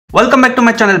Welcome back to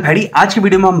my channel भैडी। आज की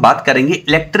video में हम बात करेंगे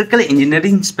इलेक्ट्रिकल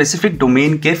इंजीनियरिंग स्पेसिफिक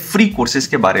डोमेन के फ्री कोर्सेज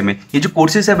के बारे में। ये जो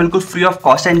कोर्सेज है बिल्कुल फ्री ऑफ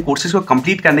कॉस्ट है। इन कोर्सेज को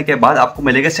कंप्लीट करने के बाद आपको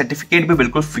मिलेगा सर्टिफिकेट भी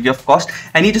बिल्कुल फ्री ऑफ कॉस्ट।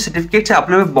 एंड ये जो सर्टिफिकेट्स है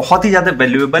अपने में बहुत ही ज्यादा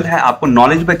वैल्यूएबल है, आपको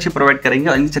नॉलेज भी अच्छी प्रोवाइड करेंगे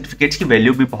और इन सर्टिफिकेट्स की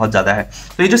वैल्यू भी बहुत ज्यादा है।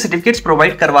 तो ये जो सर्टिफिकेट्स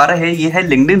प्रोवाइड करवा रहे हैं ये है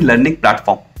लिंक्डइन लर्निंग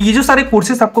प्लेटफॉर्म। ये जो सारे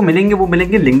कोर्सेज आपको मिलेंगे वो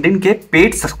मिलेंगे लिंक्डइन के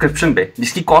पेड सब्सक्रिप्शन पे,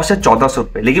 जिसकी कॉस्ट है 1400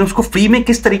 रुपए। लेकिन उसको फ्री में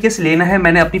किस तरीके से लेना है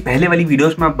मैंने अपनी पहले वाली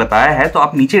वीडियोस में बताया है, तो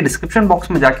आप नीचे डिस्क्रिप्शन बॉक्स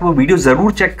में जाके वो वीडियो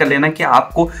जरूर चेक कर लेना कि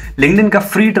आपको लिंक्डइन का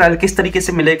फ्री ट्रायल किस तरीके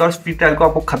से मिलेगा और उस फ्री ट्रायल को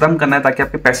आपको खत्म करना है ताकि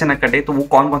आपके पैसे ना कटे। तो वो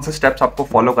कौन कौन से स्टेप्स आपको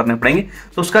फॉलो करने पड़ेंगे,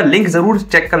 तो उसका लिंक जरूर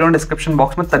चेक कर लेना डिस्क्रिप्शन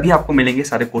बॉक्स में, तभी आपको मिलेंगे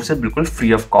सारे कोर्सेज बिल्कुल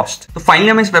फ्री ऑफ कॉस्ट। तो फाइनली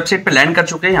हम इस वेबसाइट पे लैंड कर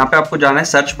चुके हैं। यहाँ पे आपको जाना है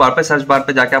सर्च बार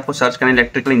पे जाके आपको सर्च करना है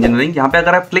इलेक्ट्रिकल इंजीनियरिंग। यहाँ पे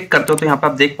अगर आप क्लिक करते हो तो यहाँ पे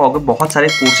आप देख पाओगे बहुत सारे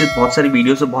कोर्सेज, बहुत सारी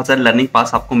वीडियोस और बहुत सारे लर्निंग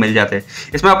पास आपको मिल जाते हैं।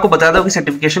 इसमें आपको बता दो कि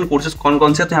सर्टिफिकेशन कोर्सेज कौन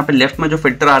कौन से। तो यहाँ पे लेफ्ट में जो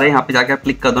फिल्टर आ रहे हैं यहाँ पे जाके आप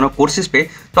क्लिक कर दो ना कोर्सेज पे,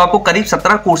 तो आपको करीब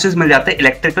 17 कोर्सेज मिल जाते हैं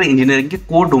इलेक्ट्रिकल इंजीनियरिंग के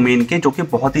कोर डोमेन के, जो कि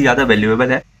बहुत ही ज्यादा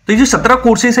वैल्यूएबल है। तो ये जो 17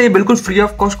 कोर्सेज है ये बिल्कुल फ्री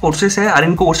ऑफ कॉस्ट कोर्सेज है और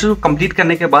इन कोर्सेज को कंप्लीट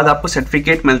करने के बाद आपको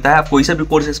सर्टिफिकेट मिलता है। आप कोई सा भी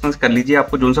कोर्स इसमें कर लीजिए,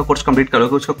 आपको जो सा कोर्स कंप्लीट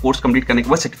करोगे उसका कोर्स कंप्लीट करने के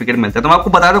बाद सर्टिफिकेट मिलता है। तो मैं आपको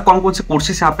बता दूं कौन कौन से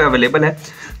कोर्सेज यहाँ पे अवेलेबल है।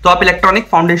 तो आप electronic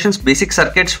foundations, basic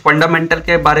circuits, fundamental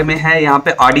के बारे में है। यहाँ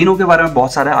पे आर्डिनो के बारे में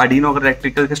बहुत सारा, आर्डिनो अगर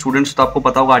इलेक्ट्रिकल के स्टूडेंट्स तो आपको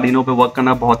पता होगा आर्डिनो पे वर्क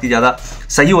करना बहुत ही ज्यादा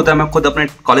सही होता है। मैं खुद अपने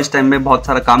कॉलेज टाइम में बहुत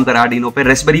सारा काम करा आर्डिनो पे।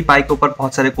 रेस्पबेरी पाई के ऊपर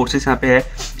बहुत सारे कोर्सेज यहाँ पे है।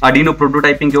 आर्डिनो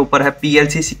प्रोटोटाइपिंग के ऊपर है,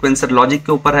 पीएलसी सीक्वेंसर लॉजिक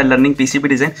के ऊपर है, लर्निंग पीसीबी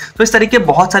डिजाइन। तो इस तरीके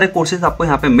बहुत सारे कोर्सेज आपको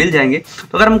यहाँ पे मिल जाएंगे।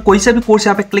 तो अगर हम कोई से भी कोर्स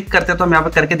यहाँ पे क्लिक करते हैं तो हम यहाँ पे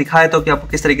करके दिखाए तो कि आपको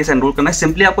किस तरीके से एनरोल करना है।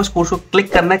 सिंपली आपको इस कोर्स को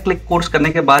क्लिक करना है। क्लिक कोर्स करने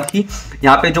के बाद ही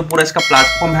यहाँ पे जो पूरा इसका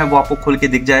प्लेटफॉर्म है वो आपको खुल के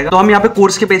दिख जाएगा। तो हम यहाँ पे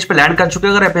कोर्स के पेज पे लैंड कर चुके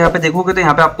हैं। अगर यहाँ पे देखोगे तो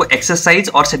यहाँ पे आपको एक्सरसाइज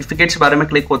और सर्टिफिकेट्स के बारे में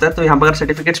क्लिक होता है। तो यहाँ पर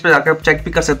सर्टिफिकेट्स पे जाकर आप चेक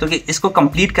भी कर सकते हो कि इसको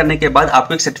कंप्लीट करने के बाद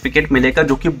आपको एक सर्टिफिकेट मिलेगा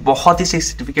जो कि बहुत ही सही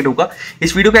सर्टिफिकेट होगा।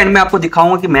 इस वीडियो के एंड में आपको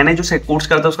दिखाऊंगा कि मैंने जो कोर्स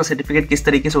करा था उसका सर्टिफिकेट किस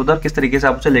तरीके से होता है और किस तरीके से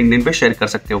आप उसे लिंक्डइन पे शेयर कर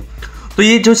सकते हो। तो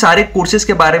ये जो सारे कोर्सेज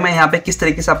के बारे में यहाँ पे किस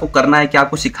तरीके से आपको करना है, क्या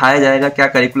आपको सिखाया जाएगा, क्या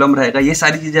करिकुलम रहेगा, ये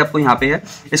सारी चीजें आपको यहाँ पे है।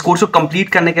 इस कोर्स को कंप्लीट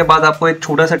करने के बाद आपको एक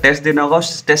छोटा सा टेस्ट देना होगा।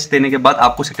 उस टेस्ट देने के बाद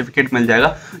आपको सर्टिफिकेट मिल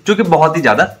जाएगा जो कि बहुत ही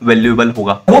ज्यादा वैल्यूएबल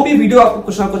होगा। वो भी वीडियो आपको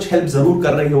कुछ ना कुछ हेल्प जरूर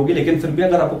कर रही होगी, लेकिन फिर भी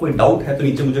अगर आपको कोई डाउट है तो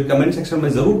नीचे मुझे कमेंट सेक्शन में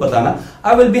जरूर बताना।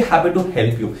 I will be happy to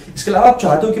help you. इसके अलावा आप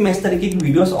चाहते हो कि मैं इस तरीके की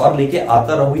वीडियोस और लेके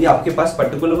आता रहूं या आपके पास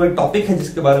पर्टिकुलर कोई टॉपिक है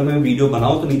जिसके बारे में वीडियो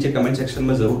बनाऊं, तो नीचे कमेंट सेक्शन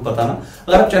में जरूर बताना।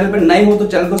 अगर आप चैनल पर नए हो तो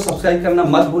चैनल को सब्सक्राइब करना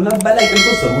मत भूलना, बेल आइकन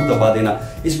को जरूर दबा देना।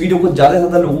 इस वीडियो को ज्यादा से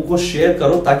ज्यादा लोगों को शेयर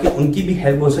करो ताकि उनकी भी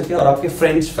हेल्प हो सके और आपके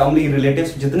फ्रेंड्स, फैमिली,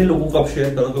 रिलेटिव्स जितने लोगों को आप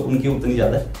शेयर करोगे उनकी उतनी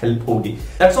ज्यादा हेल्प होगी।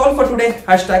 That's all for today.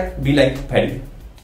 #BeLikeBhedi।